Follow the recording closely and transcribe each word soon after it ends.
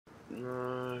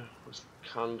No, what's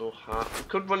candle hat?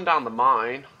 Could run down the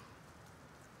mine.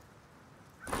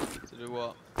 To do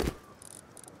what?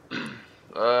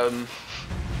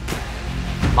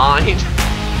 Mine.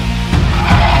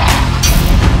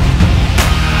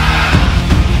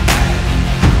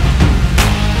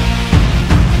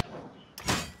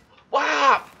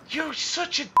 Wow, you're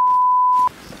such a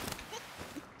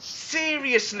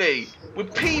seriously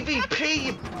with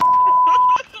PvP.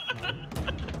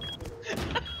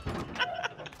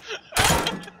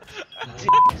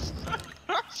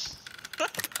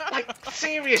 Like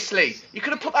seriously, you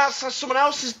could have put that outside someone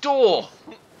else's door.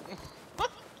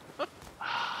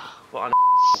 What an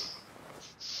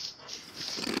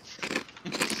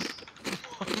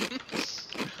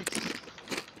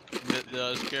Did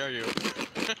I scare you?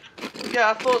 yeah,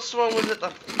 I thought someone was at the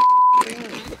thing.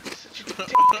 Such a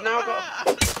dick. Now I got.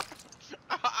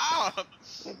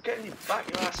 I'm getting you back,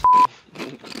 your ass.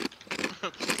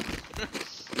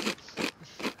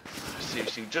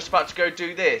 Seriously, just about to go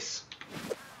do this.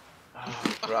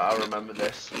 Oh, right, I remember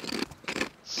this.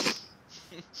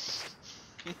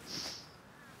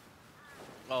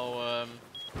 I'll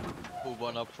move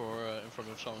one up for in front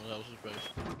of someone else's base.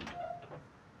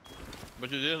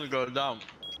 But you didn't go down.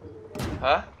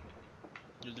 Huh?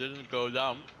 You didn't go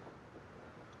down.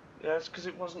 Yeah, it's because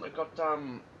it wasn't a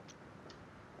goddamn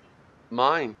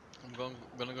mine. I'm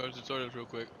gonna go to the toilet real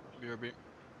quick. BRB.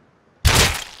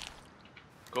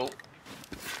 Cool.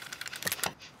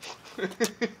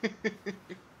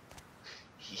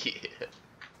 Yeah.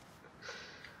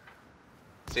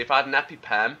 See, if I had an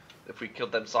EpiPen, if we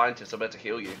killed them scientists, I better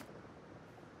heal you.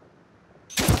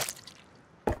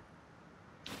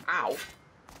 Ow.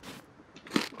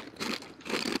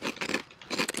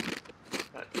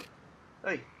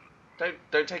 Right. Hey,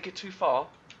 don't take it too far.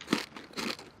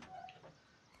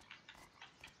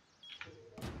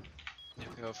 You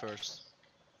can go first.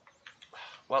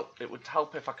 Well, it would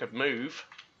help if I could move.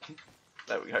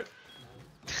 There we go.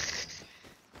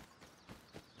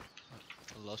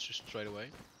 I lost you straight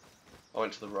away. I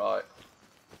went to the right.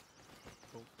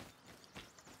 Cool.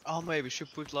 Oh, maybe we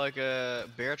should put like a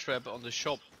bear trap on the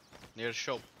shop, near the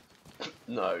shop.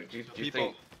 No, do you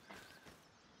think?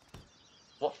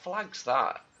 What flag's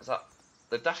that? Is that?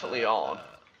 They're definitely on.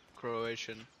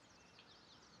 Croatian.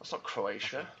 That's not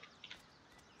Croatia.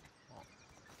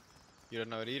 You don't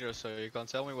know it either, so you can't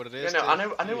tell me what it is. Yeah,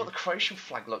 no, I know what the Croatian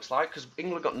flag looks like because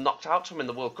England got knocked out to them in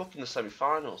the World Cup in the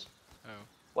semi-finals. Oh.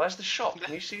 Where's the shop?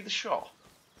 Can you see the shop?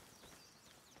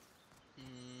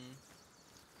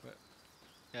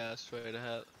 Yeah, straight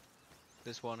ahead.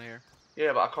 This one here.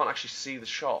 Yeah, but I can't actually see the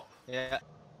shop. Yeah.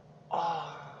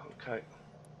 Oh, okay.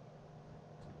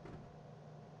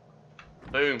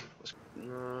 Boom.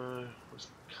 No, what's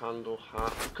candle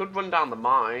hat? Could run down the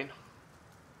mine.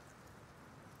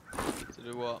 To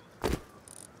do what?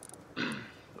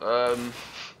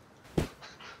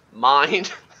 Mine.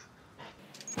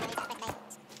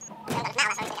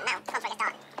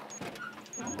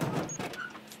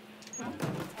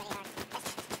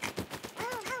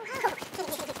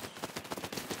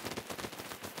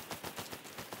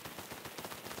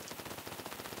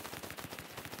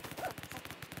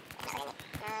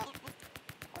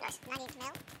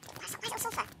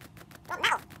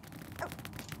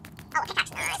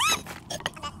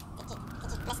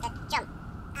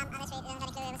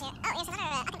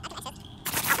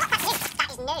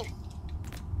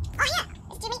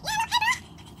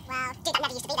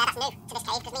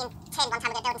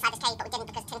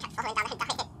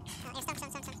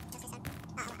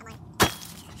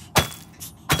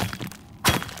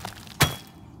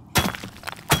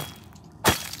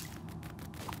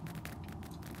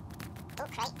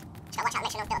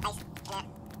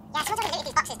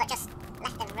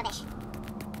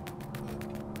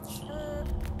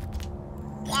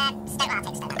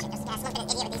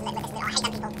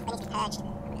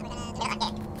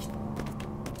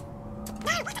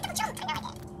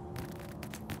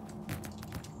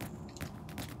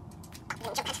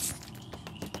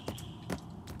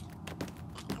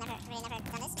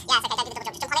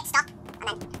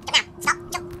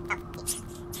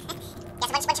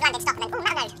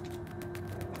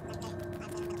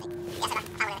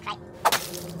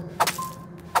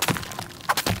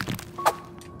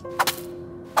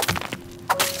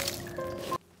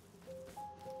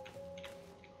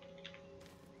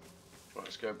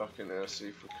 Let's go back in there, see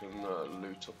if we can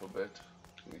loot up a bit.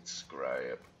 We need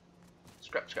scrap.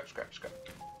 Scrap.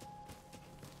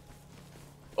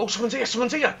 Oh,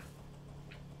 someone's here!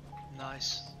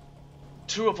 Nice.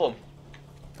 Two of them.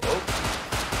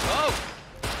 Oh!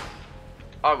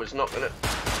 I was not gonna.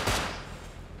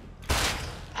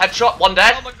 Headshot, one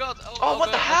dead. Oh my god! Oh, what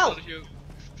god, the hell?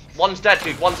 One's dead,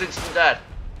 dude. One's instant dead.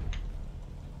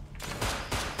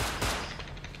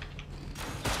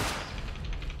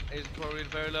 He's probably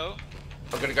very low.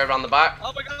 I'm gonna go around the back.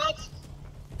 Oh my god!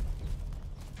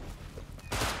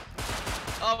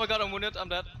 Oh my god, I'm wounded. I'm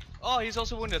dead. Oh, he's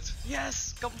also wounded.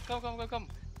 Yes! Come.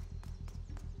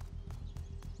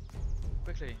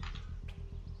 Quickly.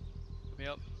 Put me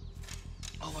up.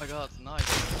 Oh my god, nice.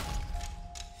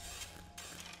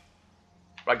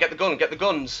 Right, get the gun, get the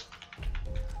guns.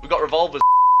 We got revolvers.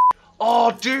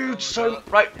 Oh, dude, God.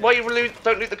 right. Why you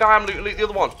don't loot the guy? I'm loot the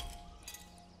other one.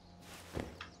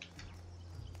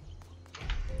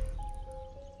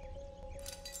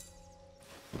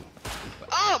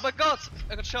 Oh my god!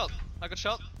 I got shot.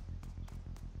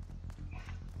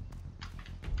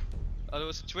 Oh, there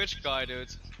was a Twitch guy,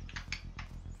 dude.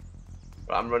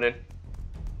 Right, I'm running.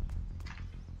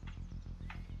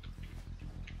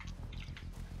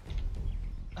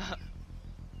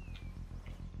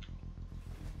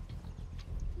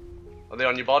 Are they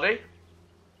on your body?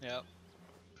 Yeah.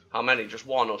 How many? Just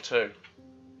one or two?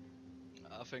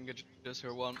 I think it's just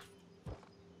her one.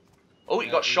 Oh, you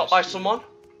Yeah, got we shot just by shoot someone?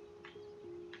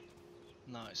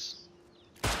 Nice.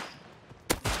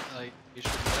 You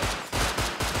should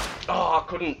have. Oh, I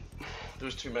couldn't. There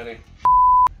was too many.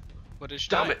 What did you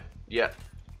Damn die? it. Yeah.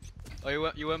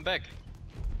 Oh, you went back.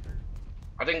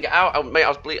 I didn't get out. Mate,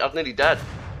 I was nearly dead.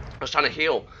 I was trying to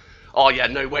heal. Oh, yeah,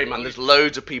 no way, man. There's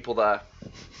loads of people there.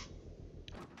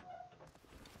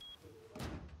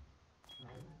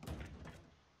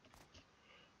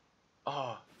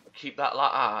 Oh, keep that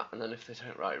like that, and then if they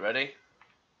don't, right, ready?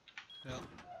 Yeah.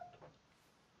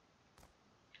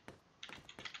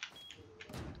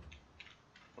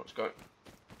 What's going?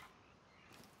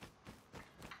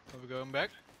 Are we going back?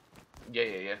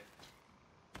 Yeah.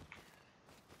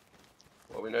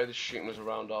 Well, we know the shooting was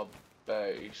around our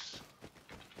base.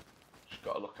 Just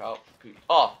gotta look out for people.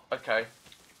 Oh, okay.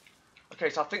 Okay,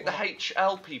 so I think the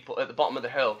HL people at the bottom of the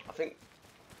hill, I think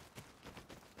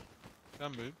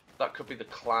Can be. that could be the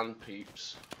clan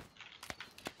peeps.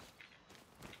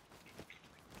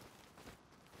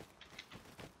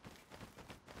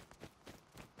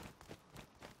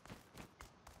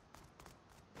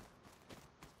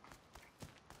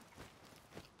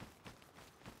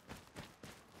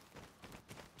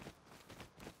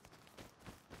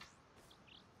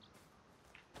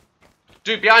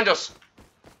 Dude, behind us.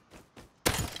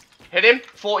 Hit him.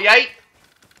 48.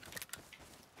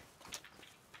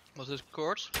 Was this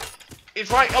corpse? He's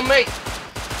right on me.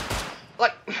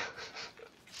 Like.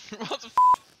 What the f?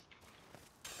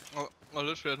 Oh, I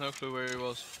literally had no clue where he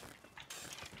was.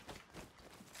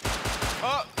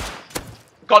 Oh!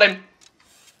 Got him.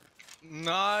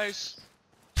 Nice!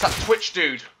 It's that Twitch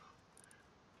dude.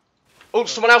 Oh,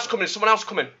 someone else coming.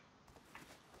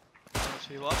 Let's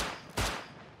see what?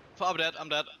 I'm dead.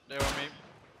 They're on me.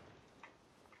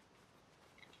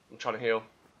 I'm trying to heal.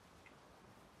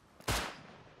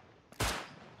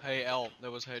 Hey L, there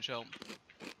was HL.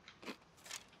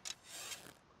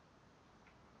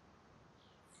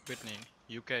 Whitney,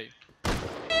 UK.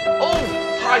 Oh!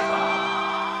 Hi!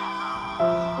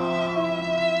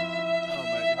 Oh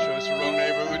mate, we chose the wrong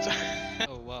neighborhood.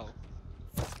 Oh wow.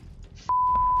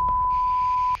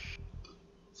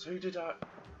 So who did I...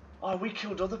 Oh, we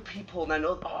killed other people and then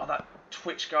oh, that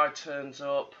Twitch guy turns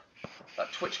up.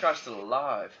 That Twitch guy's still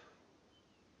alive.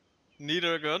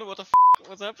 Neither gun? What the f?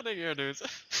 What's happening here, dude?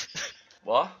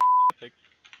 What?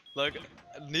 Like,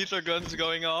 neither guns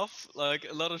going off. Like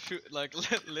a lot of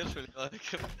literally, like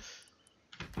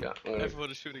Yeah, I'm gonna... everyone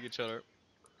is shooting each other.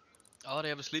 Oh, they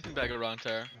have a sleeping bag around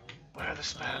there. Where are the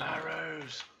spare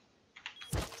arrows?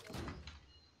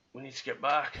 We need to get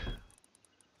back.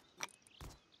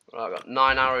 Right, I've got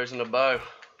 9 arrows and a bow.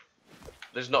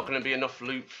 There's not going to be enough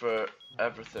loot for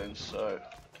everything, so...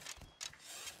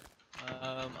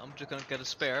 I'm just gonna get a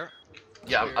spare.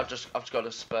 Yeah, I've just got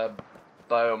a spare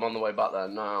bow. I'm on the way back there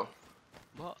now.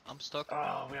 What? I'm stuck.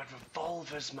 Oh, we had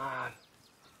revolvers, man.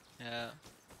 Yeah.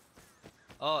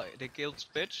 Oh, they killed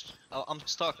Spitch. Oh, I'm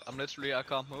stuck. I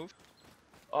can't move.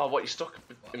 Oh, what, you stuck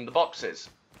in the boxes?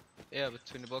 Yeah,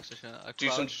 between the boxes, yeah. I Do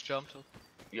some... jumped.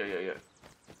 Yeah.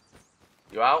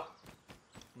 You out?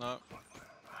 No.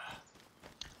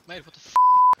 Mate, what the f?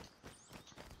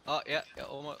 Oh, yeah,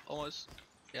 almost.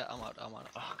 Yeah, I'm out.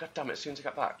 Oh, god damn it, as soon as I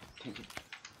get back.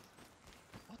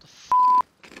 What the f?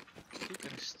 Keep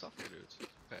getting stuck here, dude.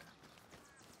 Okay.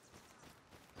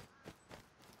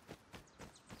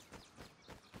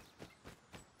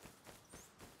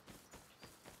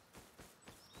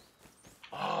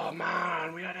 Oh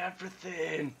man, we had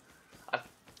everything. I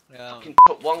Yeah. fucking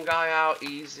put one guy out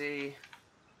easy.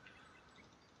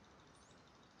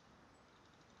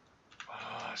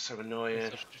 that's so annoying.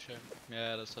 That's such a shame.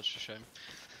 Yeah, that's such a shame.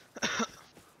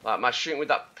 Like, my shooting with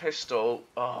that pistol,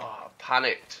 oh, I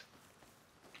panicked.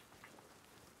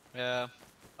 Yeah,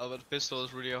 oh, but the pistol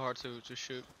is really hard to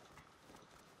shoot.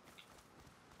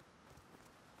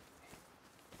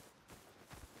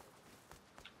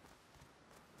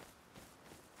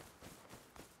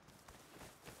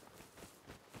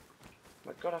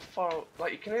 My god, how far,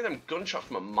 like, you can hear them gunshots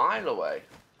from a mile away.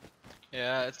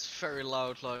 Yeah, it's very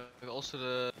loud, like, also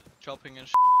the chopping and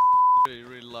really,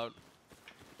 really loud.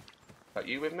 Are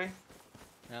you with me?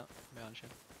 Yeah, behind you.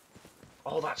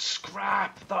 Oh, that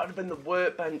scrap! That would have been the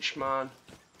workbench, man.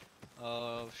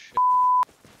 Oh, shit.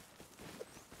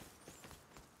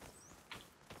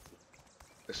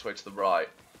 This way to the right.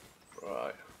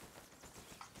 Right.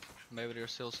 Maybe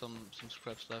there's still some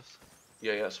scraps left.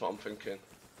 Yeah, that's what I'm thinking.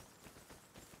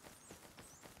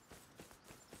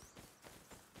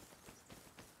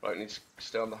 Right, need to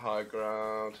stay on the high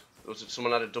ground.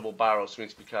 Someone had a double barrel, so we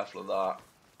need to be careful of that.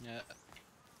 Yeah.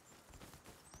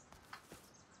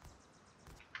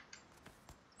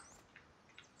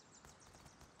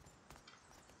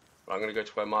 Right, I'm gonna go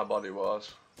to where my body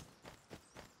was.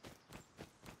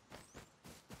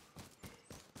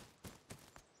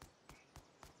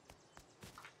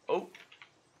 Oh.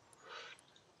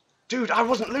 Dude, I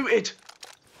wasn't looted!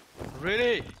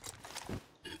 Really?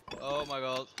 Oh my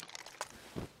god.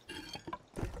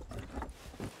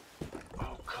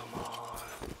 Oh, come on.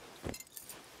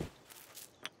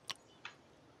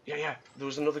 Yeah, there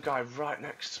was another guy right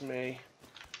next to me.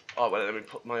 Oh, well, let me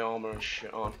put my armor and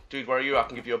shit on. Dude, where are you? I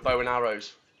can give you a bow and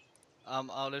arrows.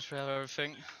 I'll literally have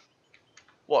everything.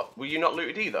 What? Were you not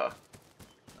looted either?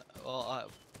 Well,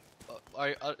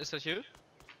 is that you?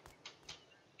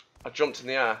 I jumped in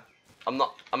the air. I'm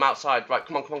outside. Right,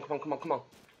 come on.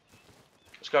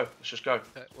 Let's go. Let's just go.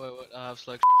 Okay, wait, I have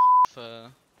like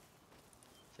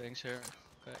things here.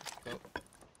 Okay, go.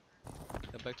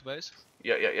 Get back to base.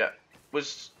 Yeah.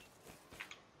 Was...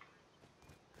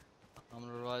 I'm on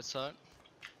the right side.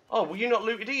 Oh, were you not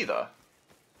looted either?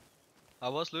 I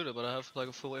was looted, but I have like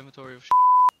a full inventory of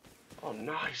Oh,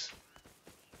 nice.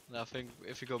 and I think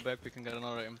if you go back, we can get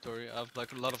another inventory. I have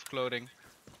like a lot of clothing.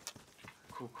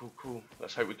 Cool.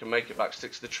 Let's hope we can make it back.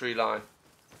 Stick to the tree line.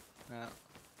 Yeah.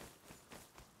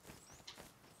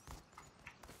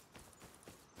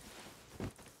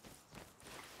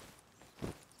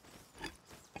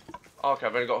 Oh, okay,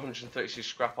 I've only got 136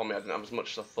 scrap on me. I didn't have as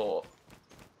much as I thought.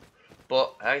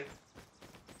 But, hey,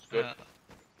 it's good. Yeah.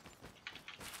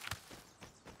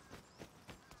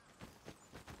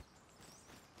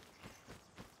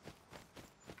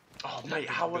 Oh, mate,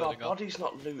 how were our bodies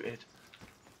not looted?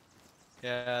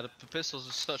 Yeah, the pistols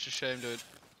are such a shame, dude.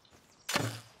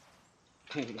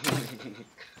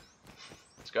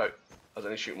 Let's go. I was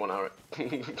only shooting one arrow.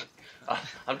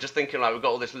 I'm just thinking, like, we've got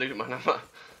all this loot, man. I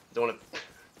don't want to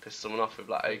piss someone off with,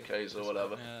 like, AKs or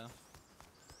whatever. Yeah.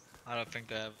 I don't think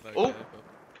they have. Oh!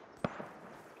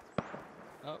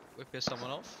 Oh, we pissed someone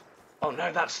off. Oh,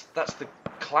 no, that's the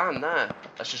clan there.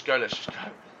 Let's just go. Yeah.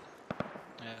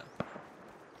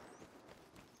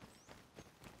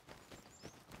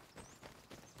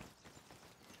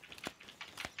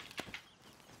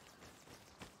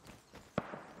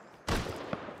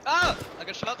 Ah! I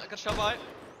got shot by.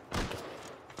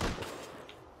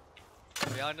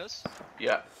 Behind us.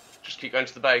 Yeah, just keep going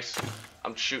to the base.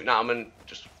 I'm shooting at them and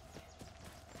just...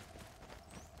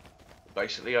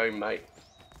 basically own, mate.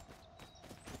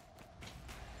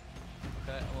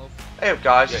 Okay, I'm up. Hey up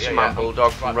guys, it's your man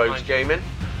BullDog from Rogues Gaming.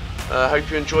 Hope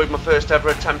you enjoyed my first ever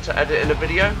attempt at editing a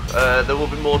video. There will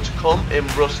be more to come in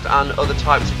Rust and other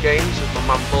types of games with my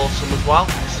man Vawesome as well.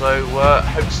 So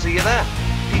hope to see you there.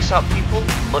 Peace out people,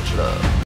 much love.